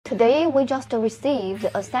Today, we just received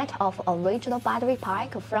a set of original battery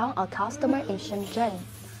pack from a customer in Shenzhen.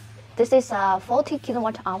 This is a 40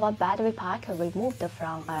 kWh battery pack removed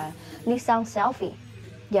from a Nissan Sylphy.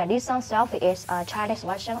 Yeah, Nissan Sylphy is a Chinese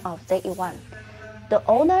version of ZE1. The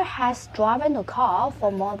owner has driven the car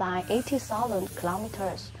for more than 80,000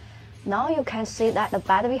 kilometers. Now you can see that the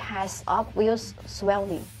battery has obvious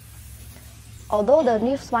swelling. Although the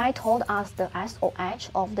Leaf spy told us the SOH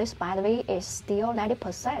of this battery is still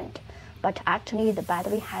 90%, but actually the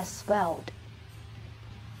battery has swelled.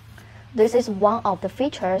 This is one of the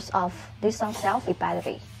features of Nissan Sylphy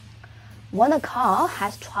battery. When a car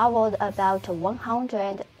has traveled about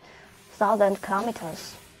 100,000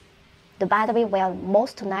 kilometers, the battery will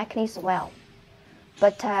most likely swell,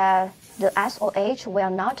 but the SOH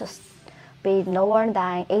will not be lower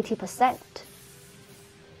than 80%.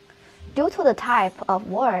 Due to the type of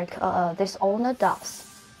work this owner does,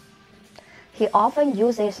 he often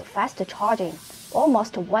uses fast charging.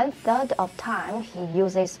 Almost 1/3 of time he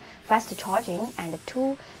uses fast charging and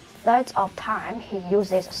 2/3 of time he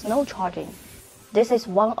uses slow charging. This is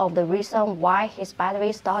one of the reasons why his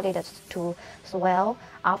battery started to swell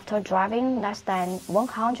after driving less than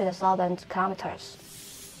 100,000 kilometers.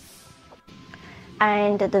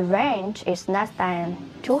 And the range is less than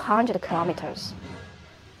 200 kilometers.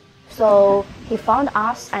 So he found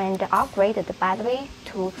us and upgraded the battery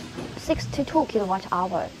to 62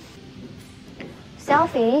 kWh.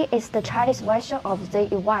 Sylphy is the Chinese version of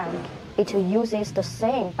ZE1. It uses the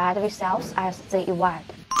same battery cells as ZE1.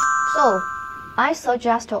 So I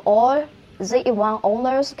suggest all ZE1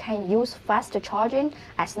 owners can use fast charging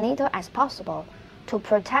as little as possible to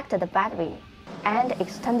protect the battery and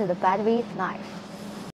extend the battery life.